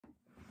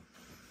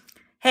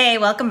Hey,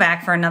 welcome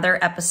back for another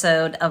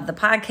episode of the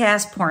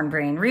podcast, Porn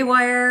Brain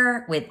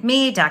Rewire, with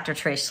me, Dr.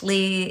 Trish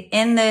Leigh.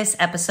 In this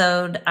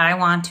episode, I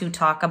want to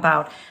talk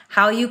about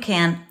how you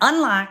can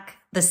unlock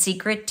the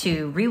secret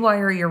to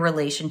rewire your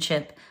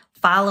relationship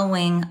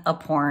following a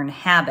porn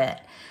habit.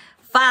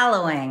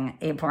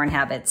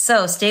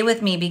 So stay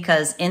with me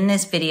because in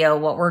this video,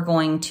 what we're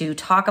going to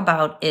talk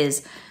about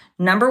is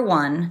number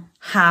one,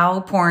 how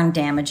porn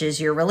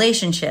damages your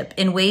relationship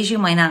in ways you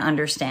might not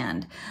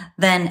understand.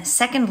 Then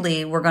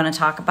secondly, we're going to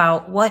talk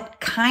about what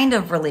kind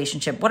of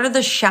relationship, what are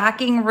the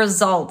shocking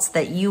results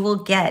that you will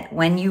get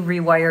when you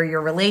rewire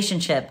your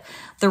relationship,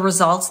 the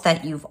results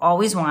that you've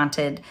always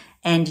wanted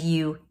and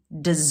you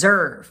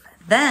deserve.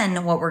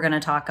 Then what we're going to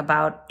talk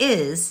about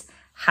is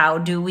how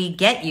do we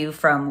get you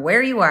from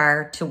where you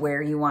are to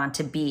where you want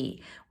to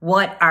be?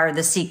 What are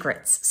the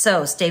secrets?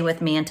 So stay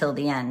with me until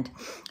the end.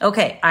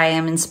 Okay, I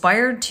am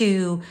inspired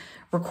to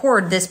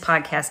record this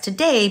podcast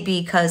today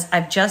because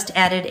I've just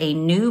added a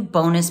new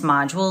bonus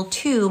module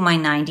to my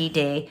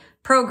 90-day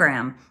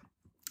program.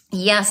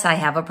 Yes, I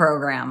have a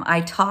program.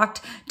 I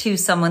talked to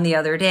someone the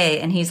other day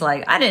and he's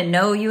like, I didn't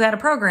know you had a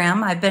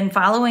program. I've been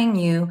following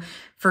you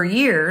for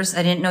years.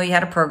 I didn't know you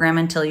had a program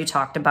until you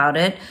talked about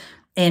it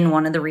in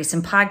one of the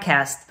recent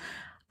podcasts.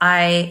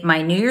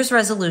 My New Year's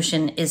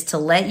resolution is to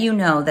let you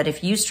know that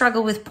if you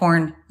struggle with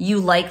porn, you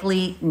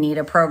likely need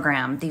a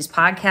program. These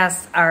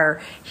podcasts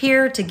are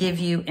here to give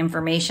you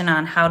information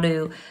on how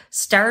to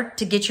start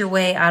to get your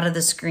way out of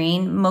the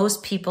screen.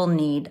 Most people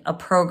need a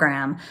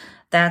program.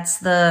 That's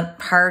the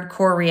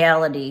hardcore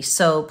reality.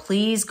 So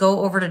please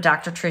go over to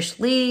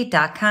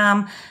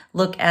drtrishleigh.com.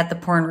 Look at the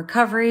porn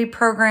recovery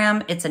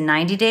program. It's a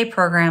 90-day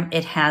program.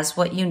 It has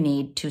what you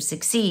need to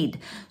succeed.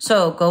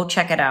 So go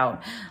check it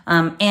out.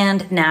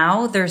 And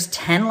now there's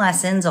 10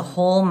 lessons, a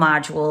whole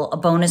module, a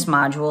bonus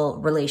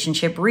module,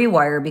 relationship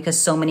rewire,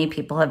 because so many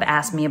people have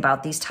asked me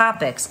about these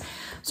topics.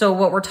 So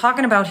what we're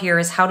talking about here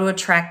is how to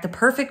attract the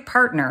perfect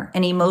partner,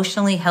 an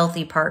emotionally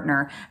healthy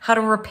partner, how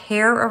to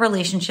repair a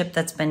relationship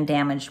that's been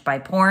damaged by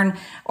porn,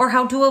 or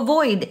how to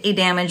avoid a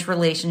damaged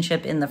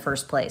relationship in the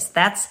first place.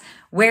 That's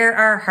where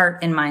our heart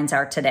and minds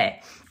are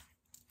today.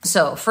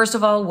 So first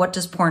of all, what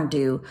does porn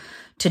do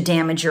to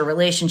damage your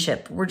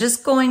relationship? We're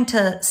just going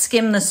to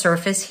skim the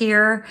surface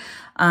here.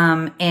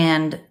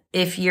 And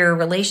if your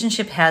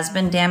relationship has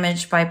been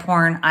damaged by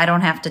porn, I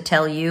don't have to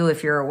tell you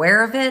if you're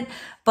aware of it.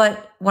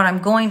 But what I'm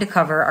going to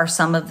cover are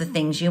some of the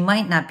things you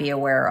might not be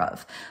aware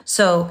of.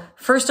 So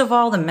first of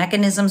all, the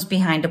mechanisms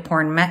behind a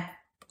porn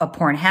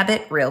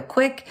habit, real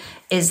quick,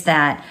 is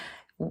that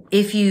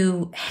if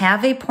you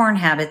have a porn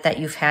habit that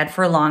you've had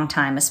for a long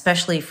time,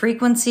 especially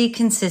frequency,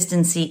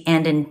 consistency,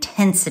 and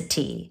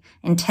intensity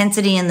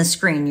in the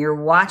screen, you're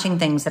watching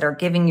things that are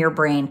giving your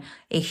brain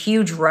a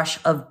huge rush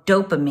of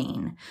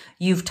dopamine.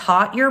 You've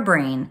taught your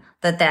brain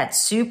that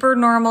super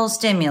normal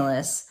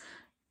stimulus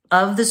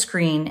of the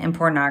screen and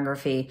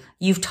pornography,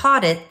 you've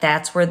taught it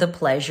that's where the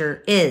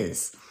pleasure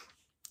is.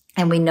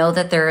 And we know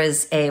that there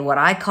is what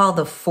I call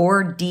the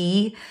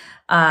 4D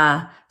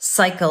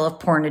cycle of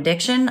porn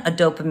addiction. A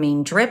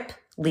dopamine drip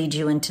leads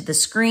you into the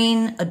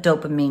screen, a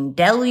dopamine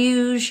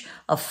deluge,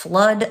 a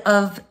flood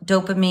of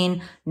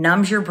dopamine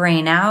numbs your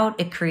brain out.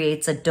 It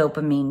creates a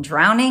dopamine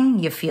drowning.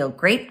 You feel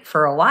great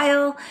for a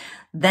while.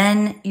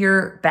 Then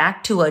you're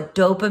back to a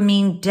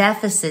dopamine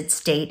deficit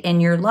state in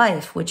your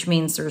life, which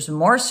means there's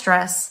more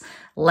stress,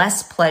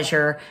 less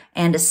pleasure,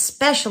 and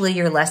especially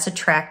you're less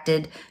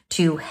attracted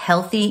to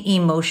healthy,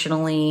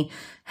 emotionally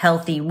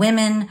healthy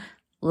women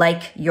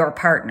like your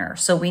partner.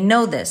 So we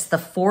know this, the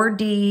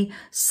 4D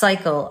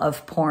cycle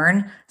of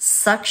porn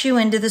sucks you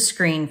into the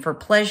screen for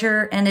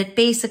pleasure, and it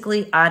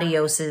basically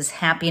adioses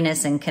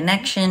happiness and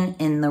connection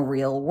in the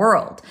real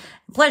world.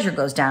 Pleasure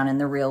goes down in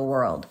the real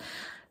world.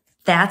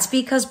 That's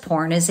because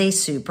porn is a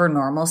super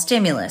normal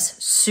stimulus.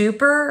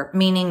 Super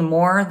meaning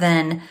more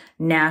than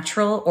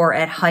natural or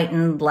at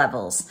heightened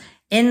levels.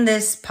 In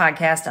this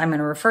podcast, I'm going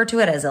to refer to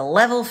it as a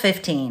level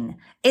 15.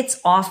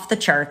 It's off the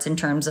charts in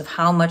terms of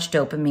how much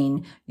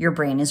dopamine your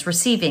brain is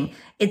receiving.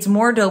 It's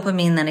more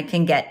dopamine than it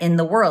can get in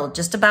the world,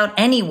 just about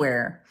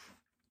anywhere.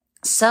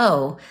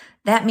 So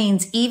that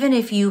means even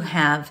if you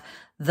have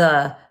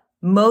the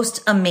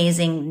most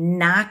amazing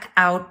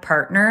knockout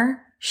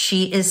partner,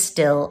 she is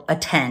still a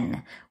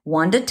 10.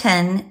 1 to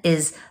 10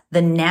 is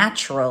the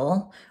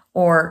natural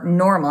or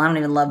normal. I don't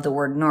even love the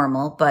word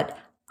normal, but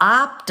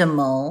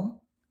optimal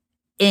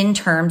in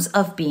terms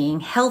of being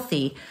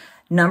healthy.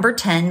 Number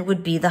 10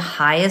 would be the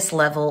highest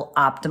level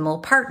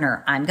optimal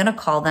partner. I'm going to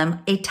call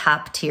them a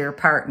top tier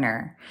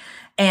partner.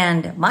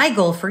 And my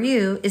goal for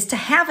you is to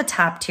have a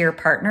top tier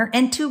partner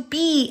and to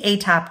be a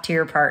top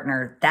tier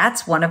partner.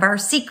 That's one of our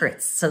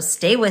secrets. So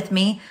stay with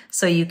me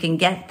so you can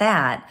get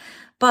that.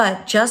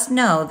 But just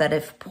know that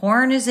if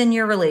porn is in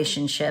your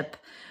relationship,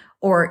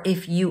 or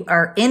if you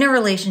are in a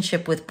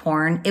relationship with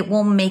porn, it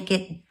will make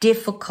it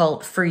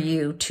difficult for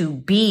you to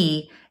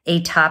be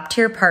a top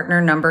tier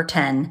partner, number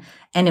 10,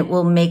 and it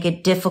will make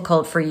it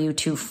difficult for you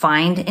to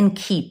find and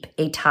keep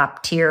a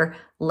top tier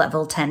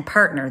level 10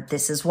 partner.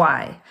 This is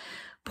why.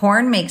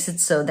 Porn makes it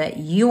so that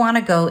you want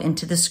to go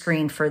into the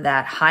screen for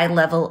that high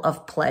level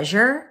of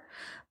pleasure,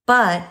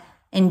 but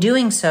in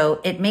doing so,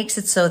 it makes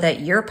it so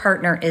that your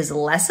partner is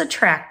less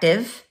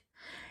attractive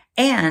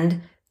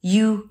and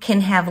you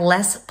can have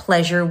less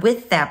pleasure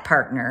with that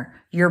partner.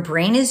 Your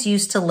brain is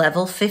used to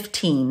level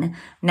 15.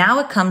 Now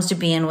it comes to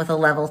being with a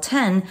level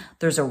 10.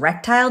 There's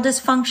erectile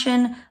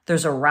dysfunction.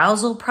 There's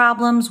arousal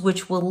problems,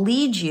 which will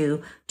lead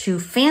you to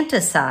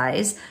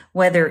fantasize,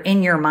 whether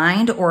in your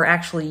mind or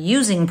actually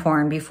using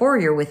porn before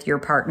you're with your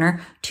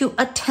partner, to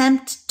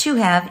attempt to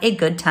have a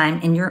good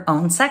time in your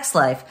own sex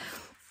life.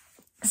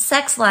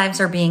 Sex lives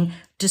are being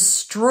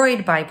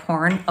destroyed by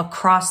porn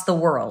across the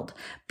world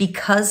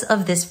because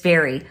of this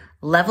very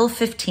level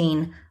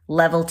 15,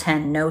 level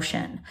 10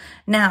 notion.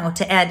 Now,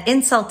 to add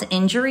insult to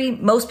injury,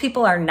 most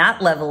people are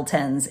not level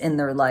 10s in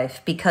their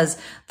life because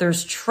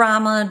there's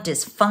trauma,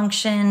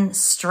 dysfunction,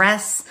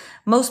 stress.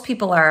 Most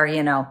people are,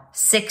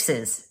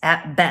 6s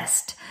at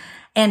best.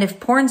 And if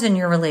porn's in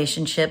your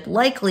relationship,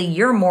 likely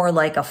you're more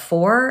like a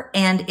 4.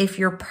 And if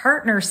your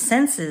partner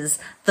senses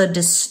the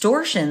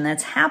distortion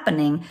that's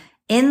happening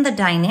in the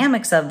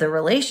dynamics of the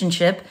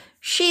relationship,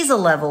 she's a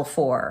level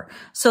 4.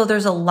 So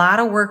there's a lot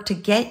of work to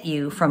get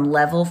you from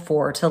level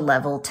 4 to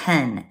level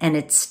 10. And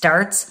it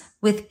starts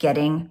with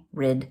getting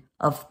rid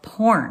of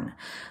porn.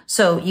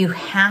 So you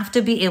have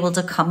to be able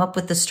to come up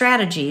with the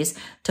strategies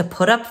to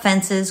put up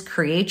fences,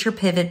 create your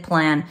pivot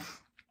plan,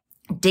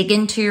 dig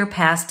into your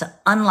past to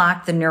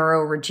unlock the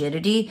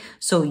neurorigidity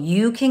so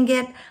you can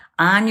get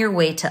on your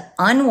way to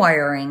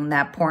unwiring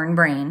that porn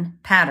brain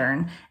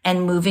pattern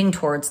and moving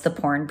towards the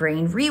porn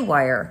brain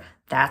rewire.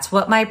 That's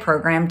what my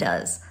program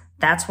does.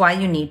 That's why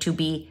you need to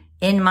be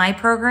in my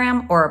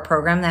program or a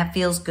program that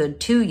feels good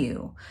to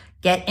you.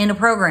 Get in a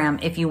program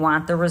if you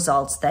want the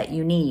results that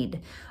you need.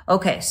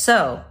 Okay,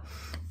 so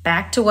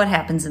back to what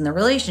happens in the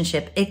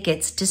relationship. It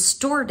gets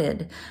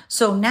distorted.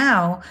 So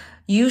now,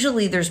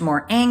 usually there's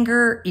more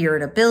anger,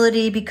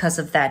 irritability because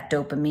of that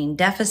dopamine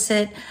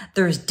deficit.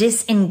 There's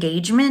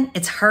disengagement.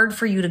 It's hard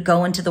for you to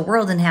go into the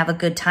world and have a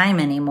good time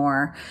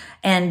anymore.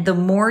 And the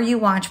more you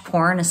watch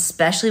porn,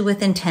 especially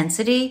with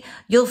intensity,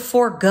 you'll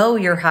forego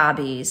your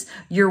hobbies.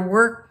 Your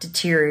work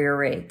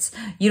deteriorates.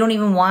 You don't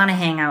even want to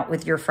hang out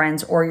with your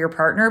friends or your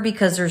partner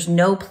because there's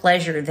no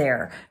pleasure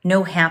there,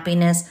 no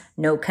happiness,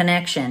 no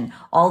connection.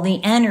 All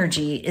the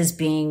energy is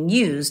being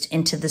used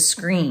into the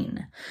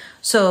screen.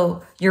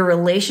 So your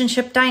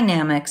relationship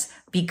dynamics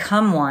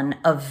become one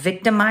of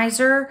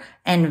victimizer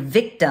and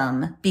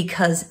victim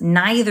because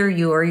neither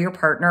you or your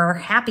partner are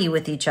happy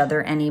with each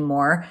other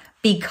anymore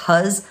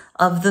because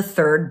of the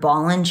third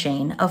ball and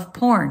chain of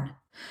porn.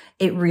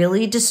 It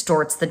really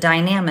distorts the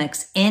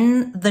dynamics.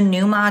 In the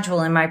new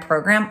module in my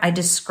program, I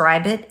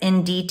describe it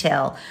in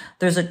detail.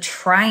 There's a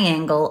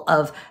triangle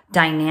of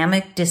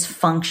dynamic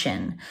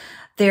dysfunction.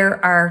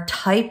 There are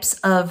types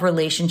of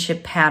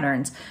relationship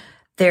patterns.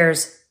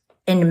 There's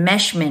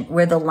enmeshment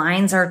where the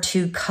lines are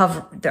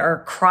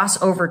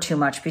cross over too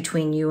much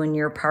between you and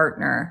your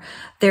partner.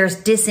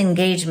 There's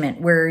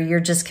disengagement where you're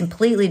just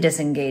completely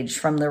disengaged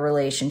from the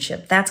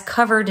relationship. That's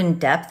covered in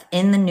depth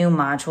in the new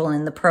module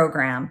in the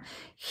program.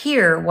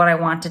 Here, what I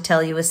want to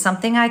tell you is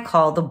something I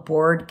call the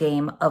board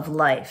game of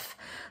life.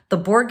 The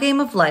board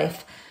game of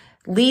life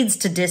leads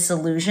to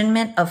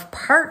disillusionment of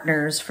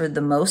partners for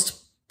the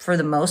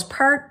most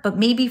part, but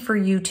maybe for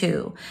you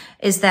too,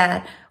 is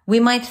that we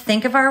might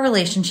think of our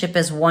relationship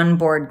as one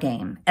board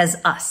game,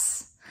 as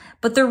us,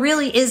 but there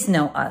really is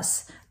no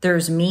us.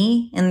 There's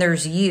me and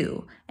there's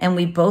you, and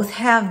we both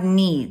have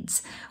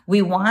needs.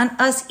 We want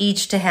us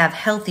each to have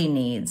healthy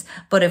needs,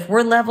 but if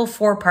we're level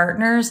 4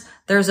 partners,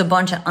 there's a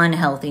bunch of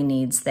unhealthy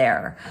needs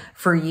there.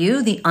 For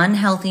you, the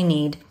unhealthy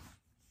need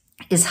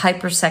is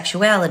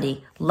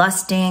hypersexuality,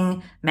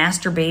 lusting,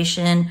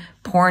 masturbation,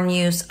 porn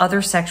use, other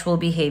sexual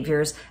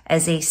behaviors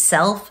as a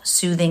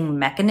self-soothing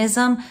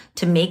mechanism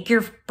to make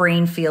your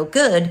brain feel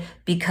good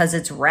because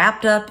it's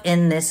wrapped up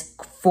in this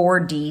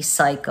 4D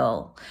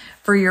cycle.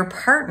 For your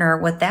partner,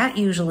 what that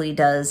usually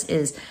does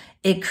is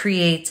it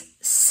creates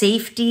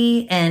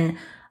safety and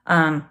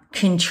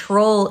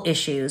control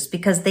issues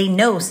because they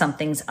know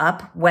something's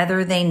up,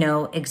 whether they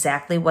know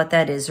exactly what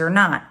that is or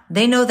not.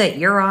 They know that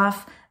you're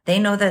off. They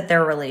know that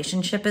their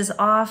relationship is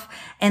off,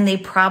 and they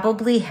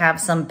probably have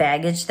some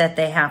baggage that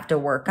they have to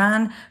work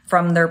on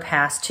from their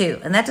past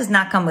too. And that does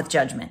not come with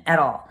judgment at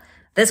all.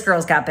 This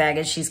girl's got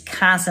baggage she's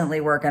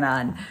constantly working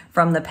on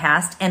from the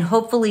past, and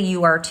hopefully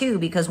you are too,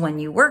 because when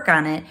you work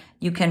on it,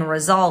 you can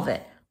resolve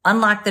it,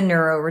 unlock the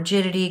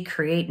neurorigidity,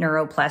 create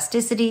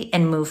neuroplasticity,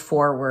 and move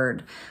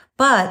forward.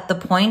 But the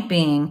point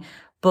being,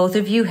 both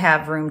of you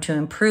have room to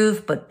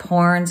improve, but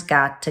porn's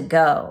got to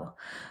go,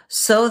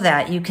 so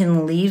that you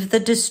can leave the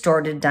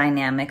distorted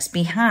dynamics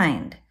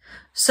behind.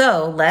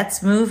 So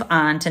let's move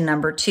on to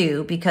number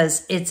 2,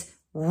 because it's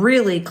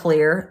really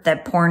clear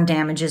that porn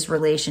damages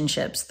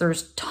relationships.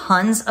 There's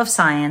tons of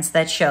science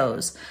that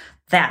shows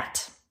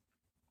that.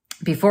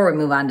 Before we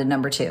move on to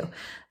number 2,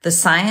 the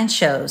science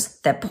shows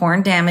that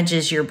porn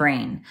damages your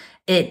brain.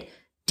 It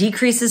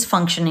decreases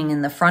functioning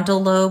in the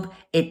frontal lobe.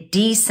 It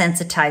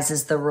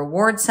desensitizes the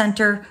reward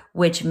center,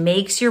 which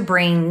makes your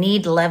brain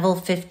need level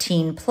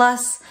 15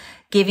 plus,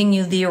 giving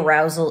you the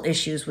arousal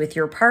issues with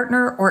your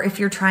partner, or if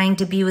you're trying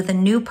to be with a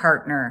new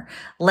partner.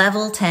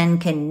 Level 10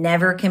 can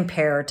never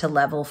compare to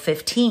level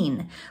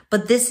 15.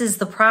 But this is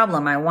the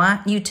problem. I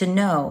want you to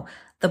know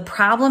the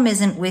problem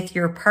isn't with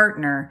your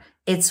partner.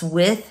 It's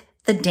with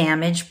the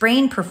damaged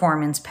brain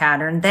performance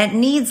pattern that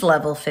needs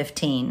level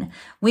 15.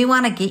 We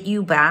want to get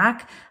you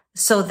back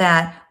so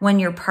that when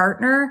your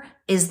partner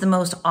is the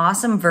most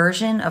awesome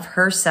version of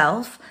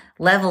herself,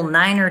 level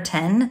 9 or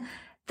 10,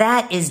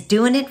 that is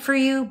doing it for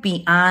you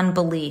beyond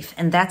belief.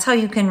 And that's how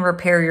you can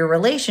repair your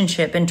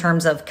relationship in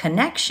terms of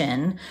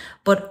connection,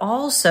 but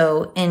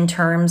also in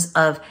terms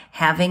of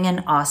having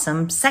an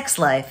awesome sex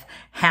life.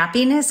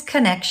 Happiness,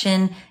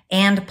 connection,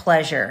 and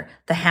pleasure.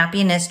 The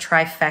happiness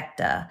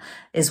trifecta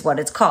is what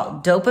it's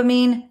called.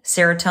 Dopamine,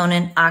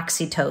 serotonin,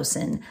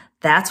 oxytocin.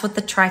 That's what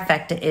the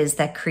trifecta is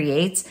that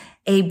creates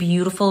a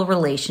beautiful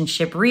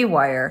relationship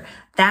rewire.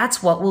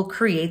 That's what will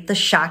create the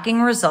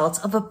shocking results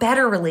of a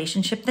better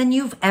relationship than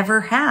you've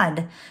ever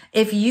had.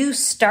 If you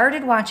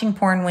started watching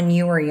porn when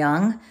you were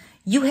young,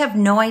 you have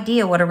no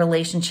idea what a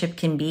relationship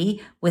can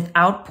be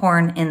without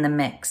porn in the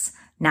mix.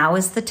 Now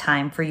is the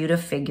time for you to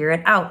figure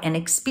it out and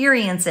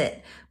experience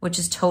it, which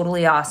is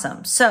totally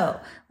awesome. So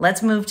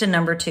let's move to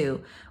number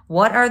 2.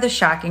 What are the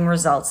shocking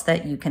results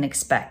that you can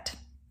expect?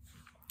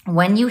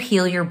 When you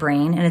heal your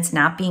brain and it's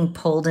not being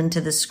pulled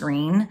into the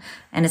screen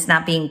and it's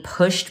not being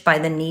pushed by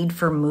the need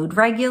for mood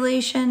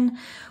regulation,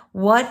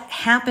 what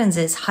happens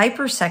is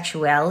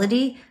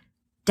hypersexuality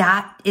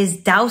is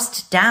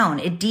doused down.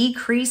 It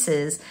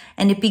decreases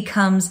and it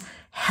becomes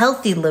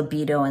healthy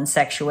libido and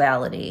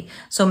sexuality.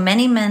 So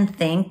many men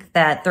think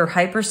that their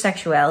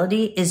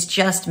hypersexuality is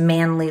just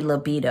manly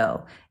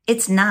libido.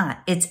 It's not.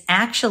 It's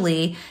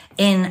actually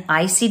in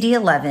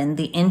ICD-11,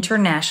 the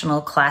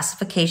International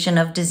Classification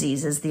of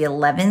Diseases, the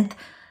 11th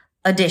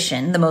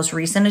edition, the most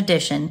recent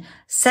edition,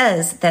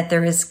 says that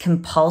there is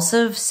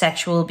compulsive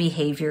sexual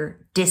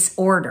behavior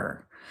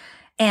disorder.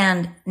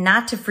 And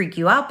not to freak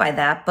you out by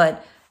that,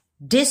 but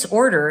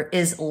disorder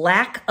is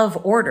lack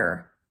of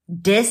order.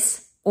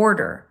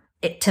 Disorder.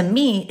 To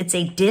me, it's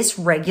a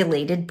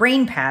dysregulated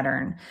brain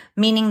pattern,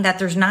 meaning that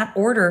there's not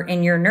order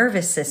in your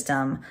nervous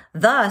system.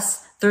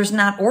 Thus, there's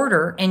not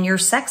order in your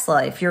sex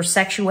life, your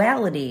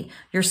sexuality.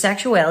 Your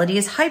sexuality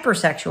is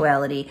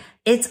hypersexuality.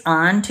 It's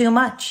on too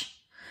much.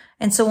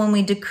 And so when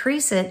we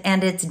decrease it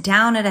and it's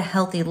down at a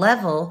healthy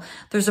level,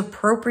 there's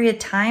appropriate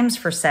times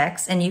for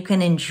sex and you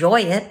can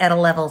enjoy it at a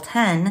level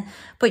 10,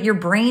 but your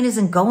brain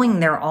isn't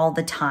going there all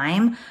the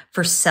time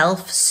for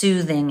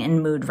self-soothing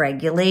and mood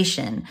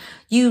regulation.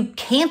 You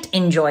can't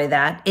enjoy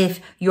that if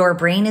your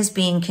brain is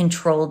being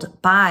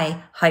controlled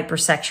by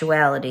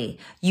hypersexuality.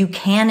 You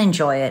can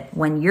enjoy it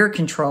when you're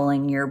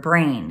controlling your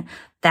brain.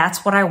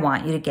 That's what I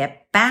want you to get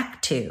back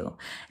to.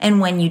 And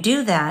when you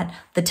do that,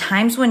 the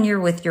times when you're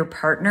with your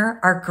partner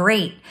are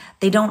great.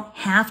 They don't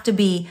have to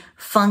be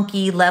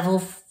funky level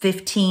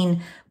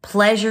 15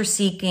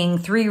 pleasure-seeking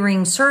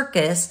 3-ring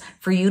circus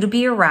for you to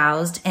be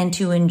aroused and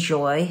to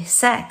enjoy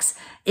sex.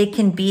 It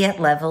can be at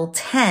level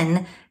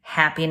 10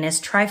 happiness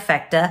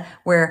trifecta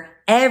where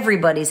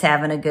everybody's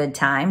having a good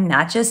time,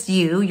 not just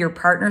you, your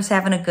partner's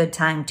having a good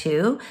time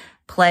too.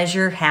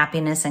 Pleasure,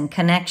 happiness, and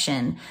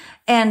connection.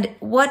 And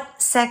what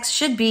sex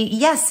should be,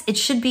 yes, it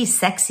should be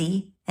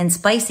sexy and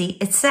spicy.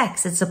 It's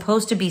sex. It's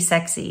supposed to be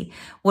sexy.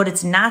 What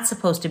it's not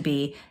supposed to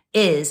be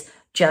is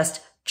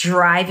just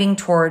driving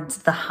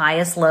towards the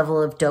highest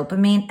level of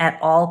dopamine at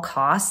all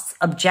costs,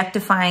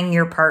 objectifying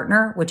your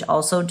partner, which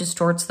also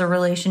distorts the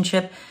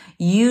relationship,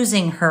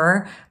 using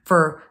her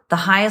for the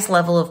highest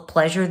level of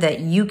pleasure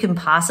that you can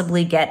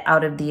possibly get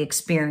out of the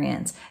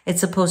experience. It's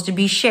supposed to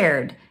be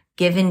shared,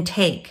 give and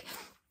take.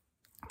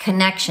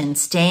 Connection,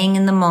 staying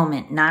in the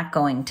moment, not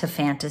going to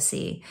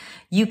fantasy.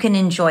 You can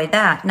enjoy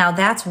that. Now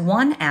that's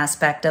one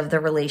aspect of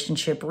the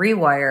relationship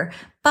rewire,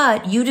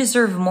 but you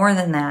deserve more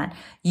than that.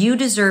 You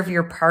deserve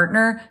your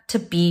partner to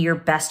be your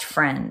best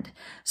friend.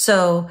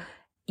 So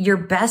your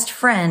best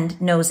friend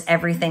knows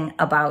everything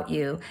about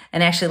you.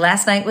 And actually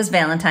last night was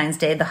Valentine's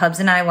Day. The Hubs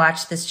and I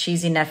watched this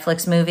cheesy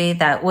Netflix movie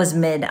that was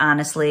mid,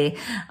 honestly.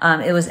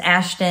 It was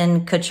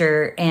Ashton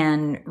Kutcher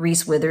and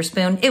Reese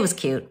Witherspoon. It was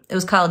cute. It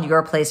was called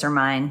Your Place or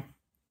Mine.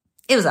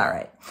 It was all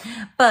right.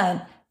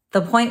 But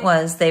the point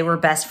was they were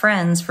best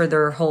friends for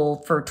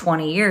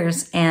 20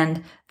 years,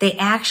 and they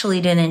actually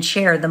didn't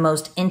share the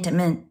most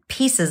intimate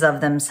pieces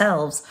of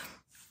themselves.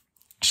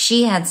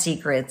 She had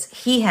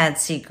secrets. He had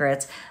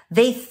secrets.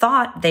 They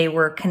thought they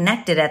were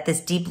connected at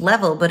this deep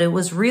level, but it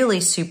was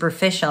really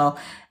superficial.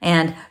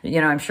 And,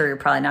 I'm sure you're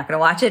probably not going to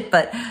watch it,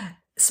 but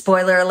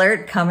spoiler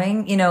alert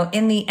coming,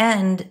 in the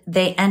end,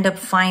 they end up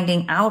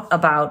finding out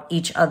about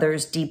each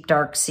other's deep,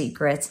 dark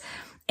secrets.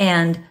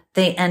 And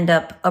they end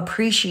up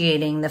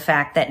appreciating the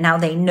fact that now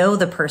they know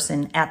the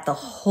person at the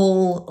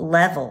whole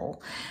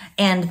level.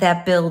 And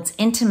that builds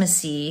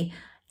intimacy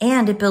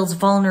And it builds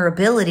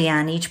vulnerability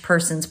on each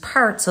person's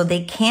part so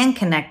they can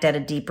connect at a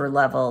deeper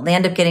level. They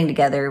end up getting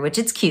together, which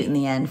it's cute in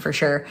the end for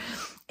sure.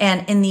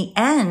 And in the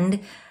end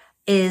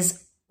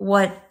is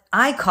what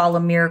I call a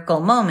miracle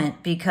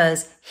moment,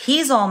 because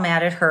he's all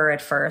mad at her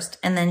at first,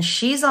 and then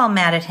she's all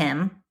mad at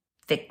him,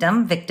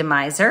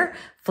 victimizer,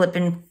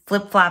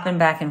 flip-flopping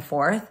back and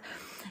forth.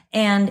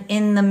 And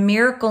in the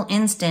miracle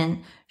instant,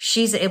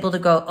 she's able to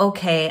go,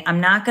 okay, I'm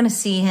not going to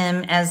see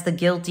him as the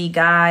guilty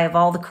guy of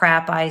all the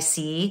crap I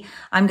see.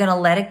 I'm going to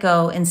let it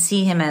go and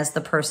see him as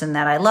the person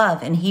that I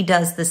love. And he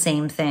does the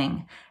same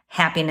thing.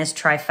 Happiness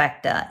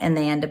trifecta. And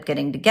they end up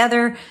getting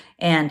together.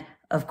 And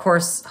of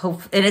course,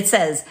 and it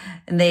says,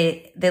 and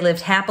they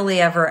lived happily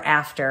ever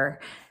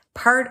after.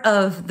 Part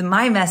of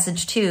my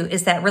message too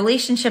is that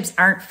relationships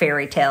aren't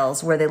fairy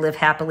tales where they live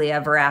happily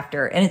ever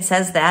after. And it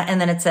says that. And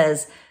then it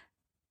says,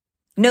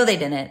 no, they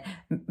didn't.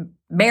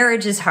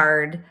 Marriage is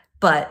hard,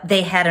 but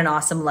they had an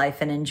awesome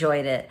life and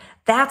enjoyed it.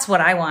 That's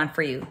what I want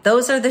for you.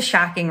 Those are the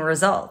shocking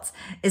results,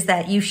 is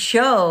that you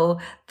show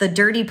the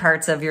dirty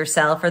parts of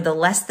yourself or the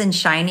less than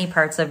shiny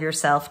parts of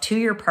yourself to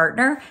your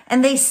partner,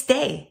 and they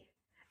stay.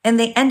 And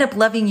they end up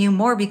loving you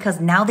more because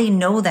now they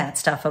know that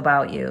stuff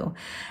about you.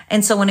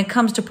 And so when it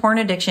comes to porn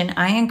addiction,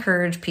 I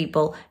encourage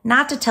people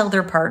not to tell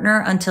their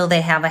partner until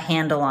they have a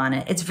handle on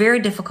it. It's very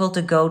difficult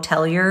to go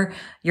tell your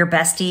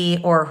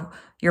bestie or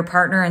your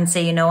partner and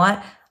say, you know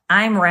what?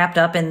 I'm wrapped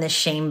up in this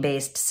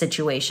shame-based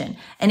situation.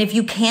 And if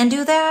you can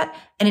do that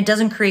and it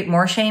doesn't create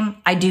more shame,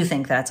 I do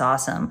think that's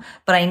awesome.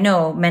 But I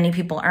know many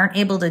people aren't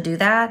able to do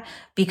that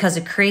because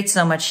it creates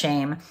so much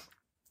shame.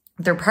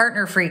 Their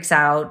partner freaks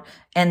out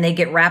and they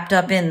get wrapped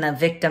up in the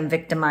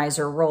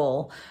victimizer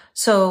role.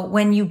 So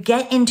when you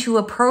get into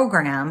a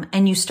program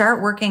and you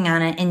start working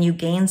on it and you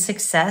gain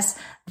success,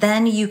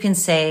 then you can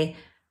say,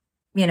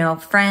 you know,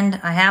 friend,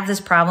 I have this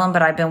problem,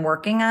 but I've been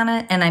working on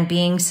it and I'm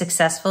being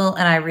successful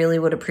and I really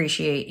would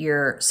appreciate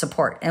your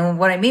support. And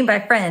what I mean by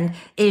friend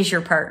is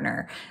your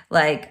partner.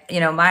 Like,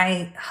 you know,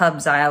 my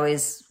hubs, I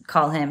always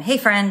call him, hey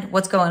friend,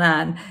 what's going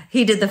on?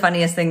 He did the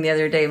funniest thing the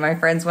other day. My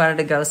friends wanted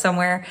to go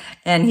somewhere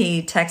and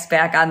he texts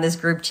back on this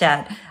group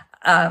chat,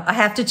 I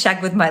have to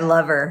check with my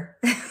lover.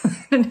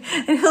 And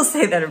he'll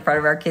say that in front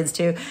of our kids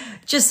too.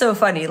 Just so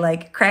funny,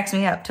 like cracks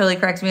me up, totally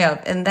cracks me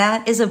up. And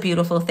that is a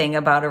beautiful thing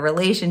about a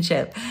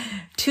relationship.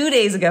 2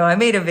 days ago, I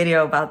made a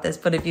video about this,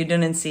 but if you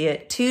didn't see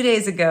it, 2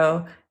 days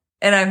ago,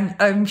 and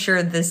I'm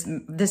sure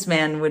this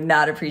man would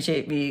not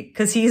appreciate me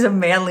because he's a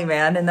manly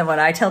man. And then when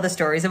I tell the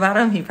stories about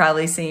him, he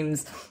probably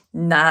seems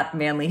not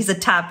manly. He's a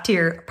top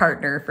tier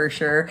partner for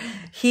sure.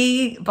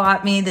 He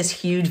bought me this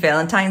huge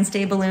Valentine's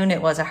Day balloon.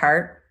 It was a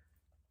heart.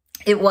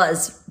 It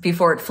was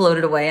before it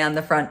floated away on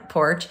the front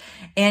porch.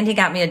 And he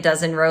got me a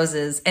dozen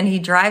roses, and he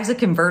drives a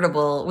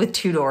convertible with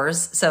 2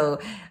 doors. So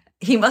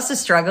he must have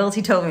struggled.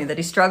 He told me that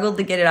he struggled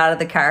to get it out of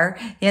the car.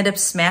 He ended up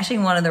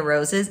smashing one of the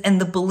roses and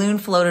the balloon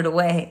floated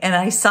away. And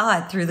I saw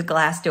it through the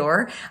glass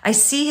door. I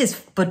see his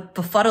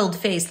befuddled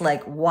face,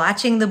 like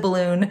watching the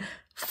balloon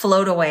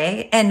float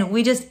away. And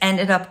we just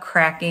ended up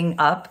cracking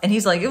up. And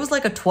he's like, it was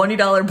like a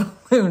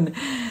 $20 balloon,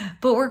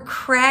 but we're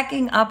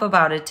cracking up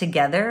about it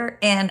together.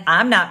 And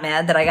I'm not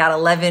mad that I got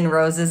 11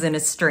 roses in a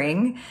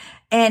string.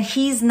 And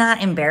he's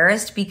not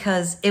embarrassed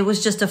because it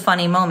was just a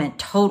funny moment,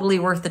 totally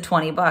worth the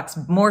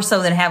 $20, more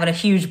so than having a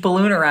huge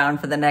balloon around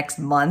for the next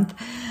month,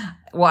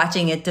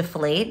 watching it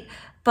deflate.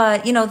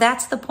 But, you know,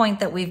 that's the point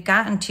that we've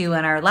gotten to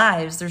in our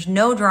lives. There's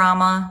no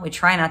drama. We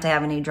try not to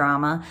have any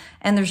drama.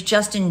 And there's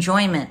just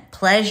enjoyment,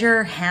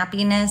 pleasure,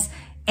 happiness,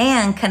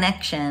 and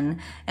connection.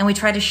 And we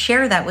try to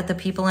share that with the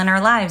people in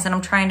our lives. And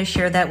I'm trying to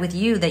share that with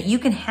you, that you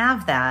can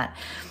have that.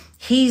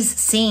 He's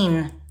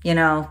seen, you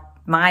know,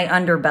 my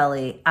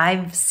underbelly.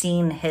 I've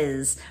seen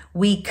his.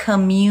 We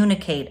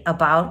communicate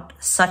about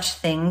such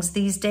things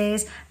these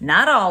days.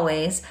 Not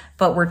always,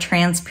 but we're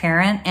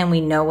transparent and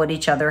we know what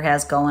each other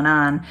has going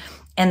on.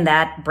 And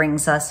that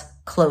brings us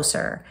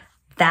closer.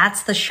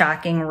 That's the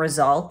shocking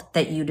result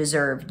that you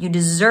deserve. You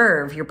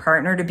deserve your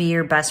partner to be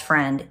your best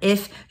friend.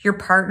 If your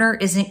partner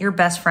isn't your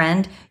best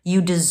friend,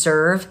 you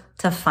deserve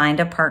to find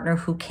a partner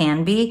who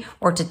can be,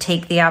 or to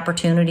take the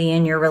opportunity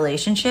in your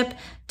relationship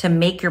to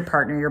make your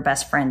partner your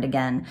best friend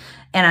again.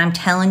 And I'm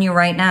telling you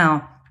right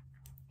now,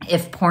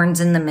 if porn's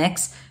in the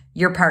mix,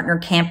 your partner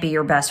can't be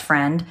your best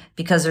friend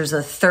because there's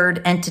a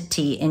third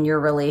entity in your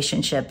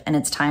relationship and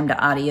it's time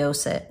to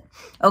adios it.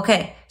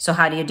 Okay, so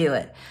how do you do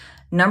it?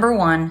 Number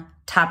one,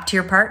 top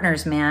tier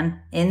partners,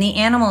 man. In the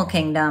animal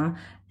kingdom,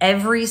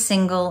 every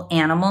single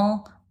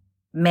animal,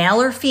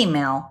 male or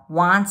female,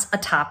 wants a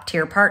top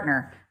tier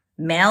partner.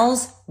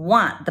 Males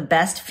want the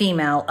best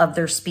female of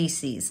their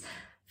species.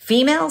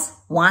 Females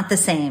want the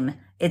same.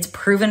 It's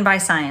proven by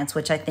science,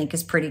 which I think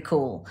is pretty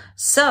cool.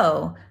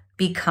 So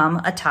become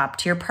a top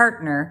tier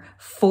partner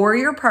for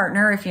your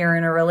partner if you're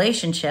in a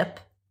relationship,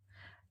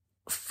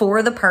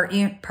 for the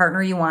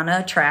partner you want to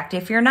attract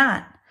if you're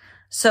not.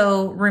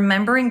 So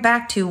remembering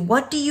back to,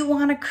 what do you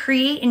want to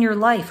create in your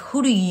life?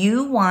 Who do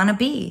you want to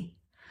be?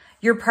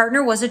 Your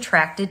partner was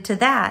attracted to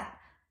that,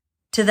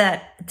 to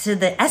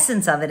the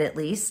essence of it at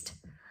least.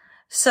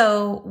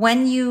 So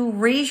when you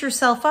raise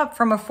yourself up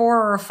from a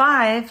 4 or a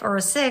 5 or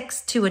a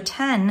 6 to a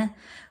 10,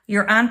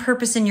 you're on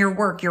purpose in your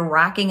work. You're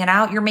rocking it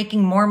out. You're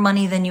making more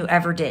money than you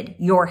ever did.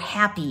 You're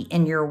happy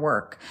in your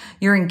work.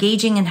 You're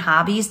engaging in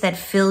hobbies that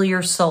fill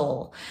your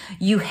soul.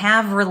 You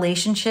have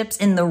relationships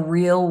in the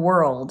real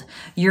world.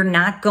 You're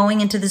not going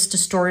into this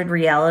distorted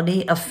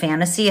reality of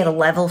fantasy at a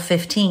level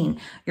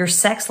 15. Your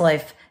sex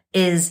life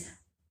is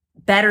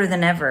better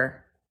than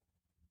ever.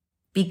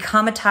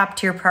 Become a top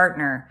tier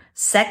partner.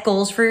 Set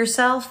goals for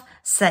yourself.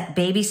 Set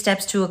baby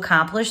steps to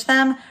accomplish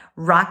them.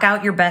 Rock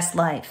out your best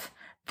life.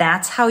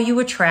 That's how you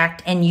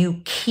attract and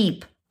you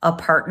keep a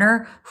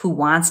partner who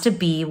wants to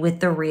be with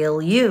the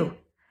real you.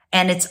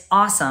 And it's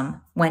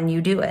awesome when you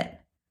do it.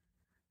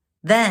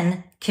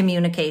 Then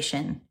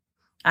communication.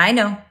 I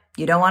know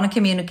you don't want to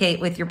communicate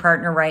with your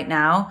partner right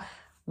now.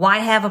 Why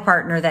have a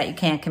partner that you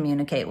can't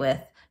communicate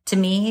with? To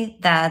me,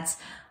 that's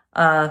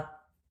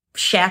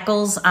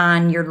shackles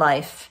on your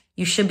life.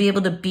 You should be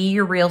able to be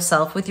your real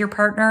self with your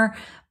partner.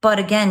 But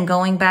again,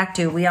 going back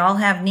to, we all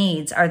have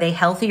needs. Are they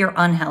healthy or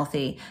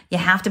unhealthy? You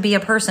have to be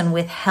a person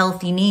with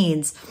healthy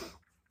needs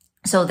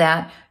so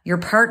that your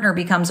partner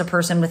becomes a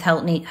person with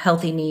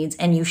healthy needs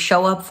and you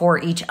show up for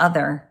each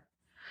other.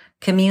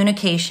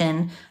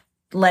 Communication,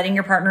 letting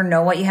your partner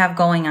know what you have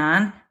going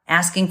on,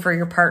 asking for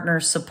your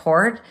partner's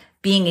support,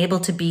 being able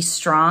to be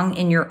strong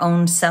in your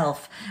own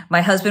self.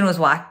 My husband was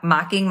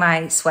mocking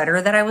my sweater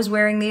that I was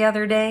wearing the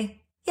other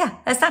day. Yeah,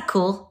 that's not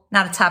cool.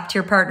 Not a top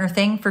tier partner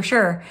thing for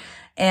sure.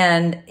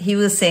 And he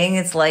was saying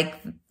it's like,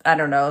 I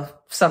don't know,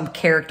 some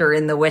character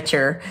in The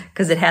Witcher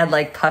because it had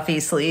like puffy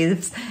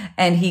sleeves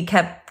and he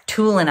kept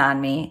tooling on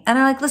me. And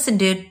I'm like, listen,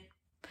 dude,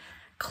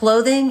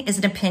 clothing is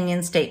an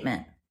opinion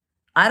statement.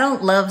 I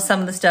don't love some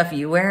of the stuff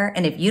you wear.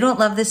 And if you don't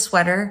love this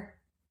sweater,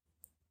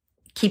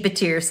 keep it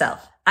to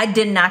yourself. I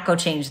did not go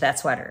change that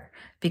sweater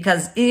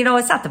because, you know,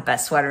 it's not the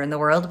best sweater in the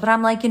world, but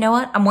I'm like, you know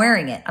what? I'm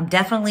wearing it. I'm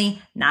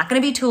definitely not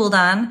going to be tooled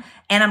on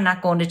and I'm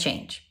not going to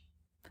change.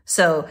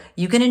 So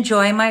you can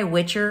enjoy my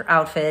Witcher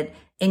outfit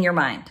in your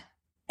mind.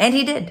 And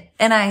he did.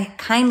 And I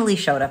kindly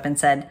showed up and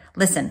said,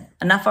 listen,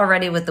 enough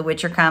already with the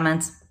Witcher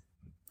comments.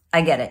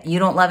 I get it. You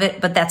don't love it,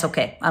 but that's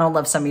okay. I don't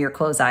love some of your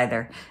clothes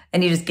either.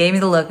 And he just gave me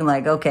the look and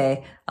like,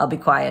 okay, I'll be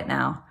quiet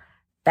now.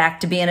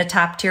 Back to being a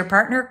top tier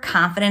partner,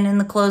 confident in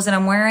the clothes that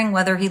I'm wearing,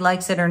 whether he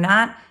likes it or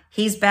not.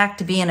 He's back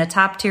to being a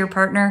top tier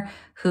partner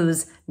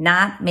who's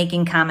not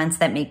making comments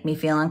that make me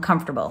feel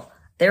uncomfortable.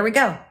 There we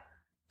go.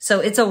 So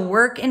it's a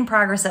work in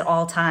progress at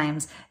all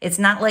times. It's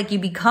not like you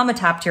become a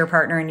top tier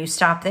partner and you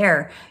stop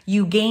there.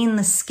 You gain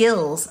the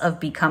skills of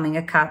becoming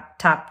a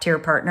top tier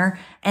partner,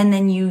 and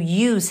then you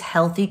use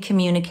healthy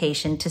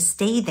communication to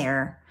stay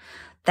there.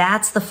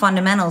 That's the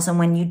fundamentals. And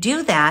when you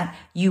do that,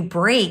 you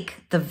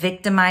break the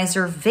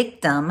victimizer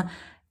victim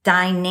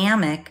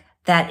dynamic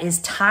that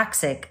is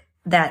toxic,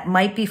 that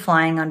might be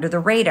flying under the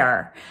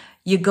radar.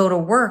 You go to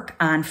work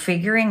on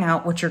figuring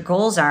out what your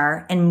goals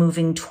are and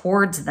moving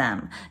towards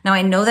them. Now,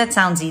 I know that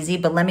sounds easy,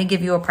 but let me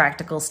give you a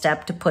practical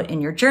step to put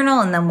in your journal,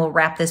 and then we'll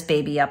wrap this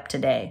baby up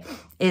today.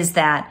 Is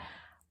that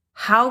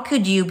how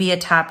could you be a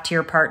top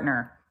tier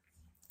partner?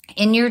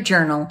 In your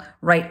journal,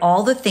 write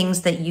all the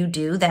things that you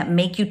do that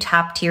make you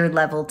top tier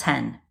level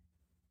 10.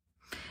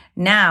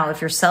 Now,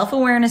 if your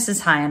self-awareness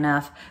is high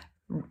enough,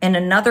 in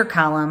another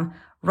column,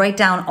 write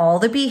down all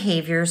the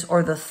behaviors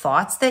or the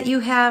thoughts that you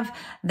have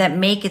that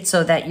make it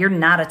so that you're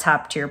not a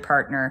top tier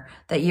partner,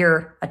 that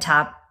you're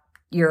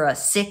a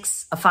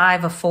 6, a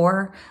 5, a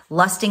 4,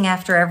 lusting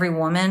after every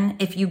woman.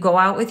 If you go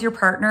out with your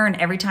partner and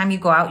every time you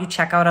go out, you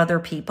check out other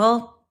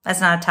people,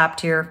 that's not a top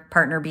tier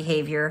partner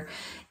behavior.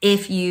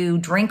 If you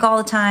drink all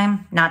the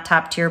time, not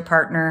top tier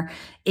partner.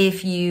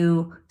 If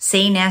you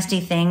say nasty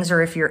things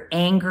or if you're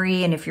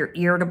angry and if you're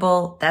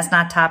irritable, that's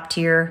not top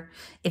tier.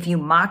 If you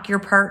mock your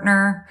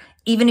partner,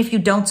 even if you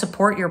don't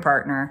support your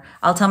partner,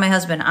 I'll tell my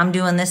husband, I'm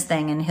doing this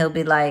thing. And he'll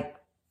be like,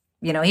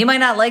 you know, he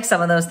might not like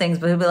some of those things,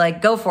 but he'll be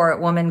like, go for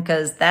it, woman,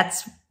 because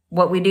that's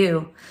what we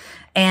do.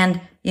 And,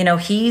 you know,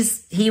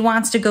 he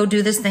wants to go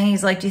do this thing.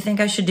 He's like, do you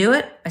think I should do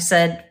it? I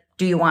said,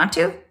 do you want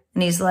to?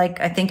 And he's like,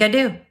 I think I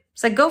do.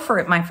 It's like, go for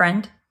it, my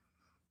friend.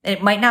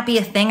 It might not be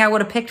a thing I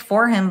would have picked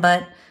for him,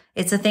 but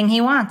it's a thing he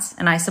wants.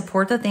 And I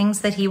support the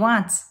things that he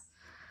wants.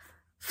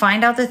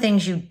 Find out the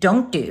things you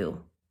don't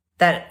do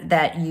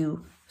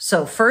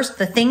So first,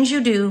 the things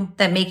you do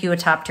that make you a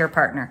top tier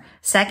partner.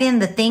 Second,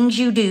 the things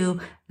you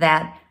do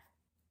that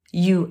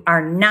you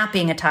are not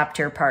being a top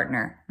tier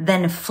partner.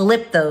 Then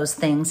flip those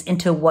things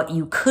into what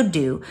you could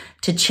do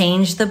to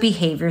change the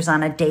behaviors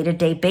on a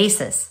day-to-day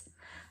basis.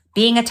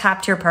 Being a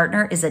top tier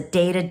partner is a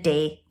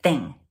day-to-day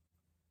thing.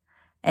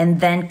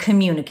 And then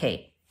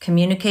communicate.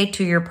 Communicate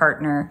to your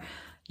partner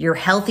your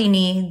healthy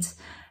needs,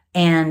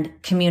 and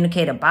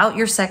communicate about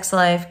your sex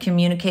life,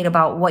 communicate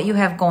about what you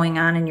have going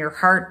on in your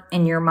heart,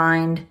 in your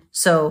mind,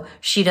 so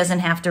she doesn't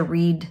have to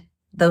read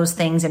those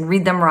things and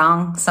read them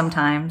wrong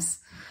sometimes.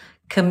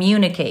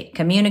 Communicate,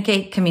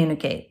 communicate,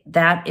 communicate.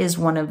 That is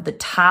one of the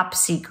top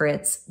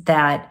secrets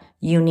that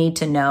you need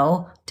to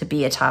know to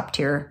be a top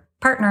tier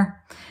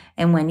partner.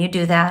 And when you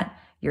do that,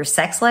 your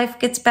sex life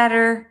gets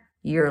better,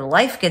 your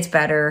life gets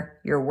better,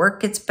 your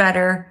work gets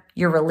better,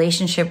 your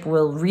relationship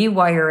will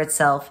rewire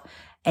itself,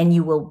 and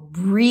you will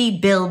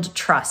rebuild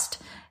trust.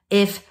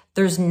 If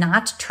there's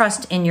not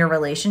trust in your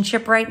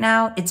relationship right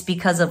now, it's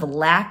because of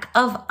lack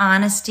of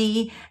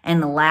honesty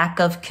and lack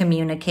of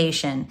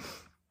communication.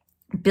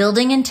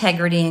 Building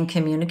integrity and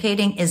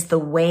communicating is the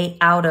way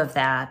out of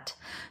that.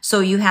 So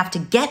you have to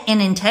get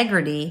in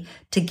integrity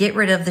to get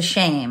rid of the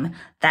shame.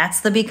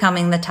 That's the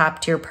becoming the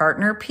top tier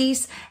partner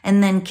piece,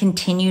 and then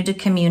continue to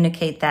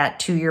communicate that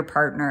to your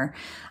partner.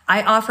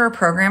 I offer a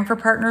program for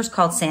partners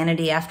called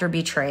Sanity After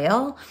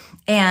Betrayal.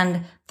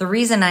 And the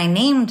reason I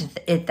named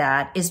it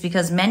that is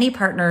because many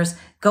partners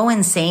go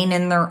insane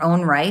in their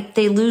own right.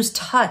 They lose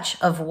touch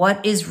of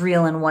what is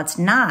real and what's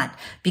not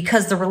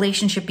because the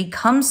relationship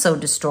becomes so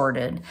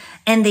distorted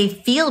and they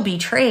feel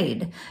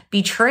betrayed.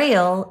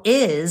 Betrayal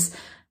is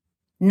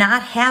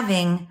not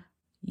having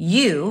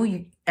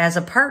you as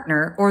a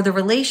partner or the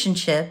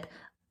relationship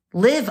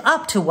live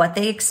up to what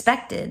they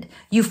expected.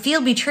 You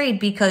feel betrayed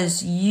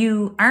because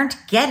you aren't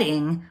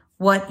getting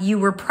what you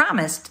were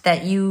promised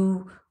that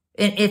you,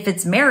 if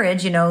it's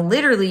marriage,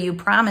 literally you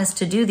promise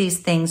to do these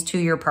things to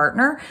your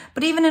partner.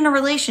 But even in a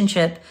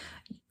relationship,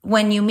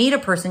 when you meet a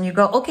person, you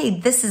go, okay,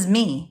 this is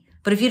me.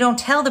 But if you don't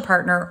tell the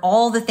partner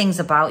all the things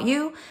about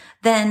you,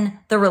 then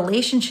the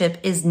relationship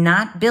is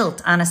not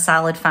built on a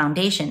solid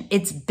foundation.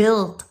 It's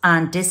built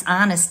on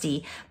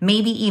dishonesty,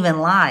 maybe even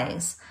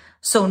lies.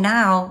 So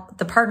now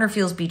the partner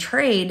feels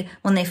betrayed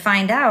when they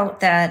find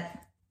out that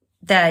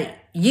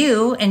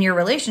you and your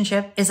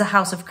relationship is a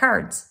house of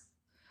cards.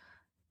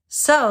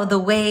 So the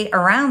way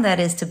around that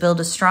is to build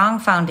a strong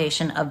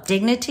foundation of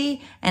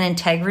dignity and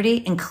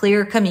integrity and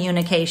clear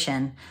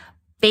communication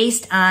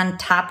based on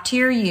top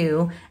tier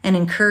you and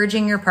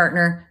encouraging your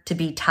partner to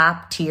be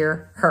top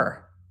tier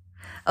her.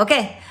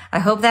 Okay, I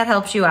hope that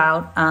helps you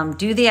out.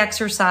 Do the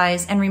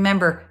exercise and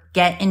remember,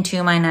 get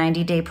into my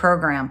 90-day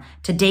program.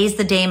 Today's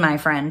the day, my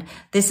friend.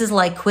 This is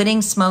like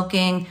quitting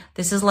smoking.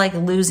 This is like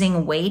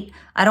losing weight.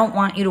 I don't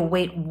want you to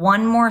wait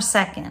one more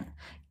second.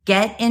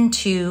 Get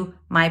into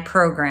my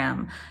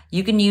program.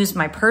 You can use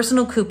my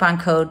personal coupon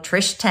code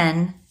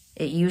Trish10.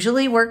 It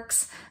usually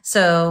works.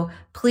 So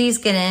please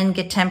get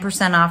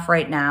 10% off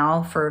right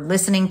now for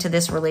listening to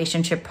this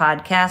relationship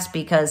podcast,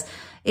 because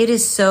it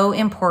is so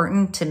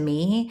important to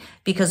me,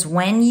 because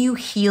when you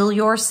heal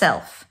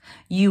yourself,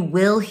 you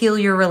will heal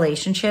your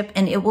relationship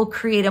and it will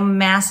create a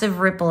massive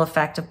ripple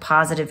effect of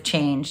positive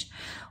change.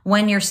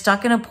 When you're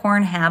stuck in a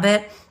porn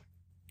habit,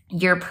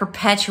 you're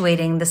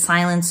perpetuating the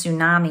silent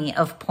tsunami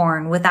of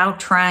porn without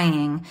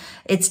trying.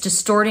 It's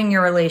distorting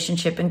your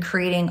relationship and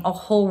creating a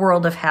whole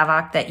world of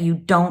havoc that you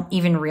don't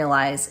even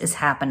realize is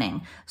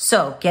happening.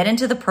 So get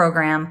into the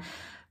program,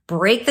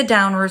 break the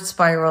downward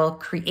spiral,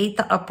 create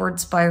the upward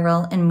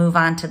spiral, and move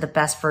on to the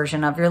best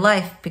version of your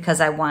life, because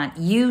I want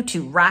you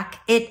to rock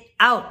it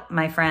out,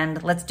 my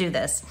friend. Let's do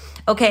this.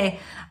 Okay.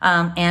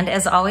 And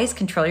as always,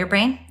 control your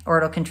brain or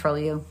it'll control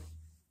you.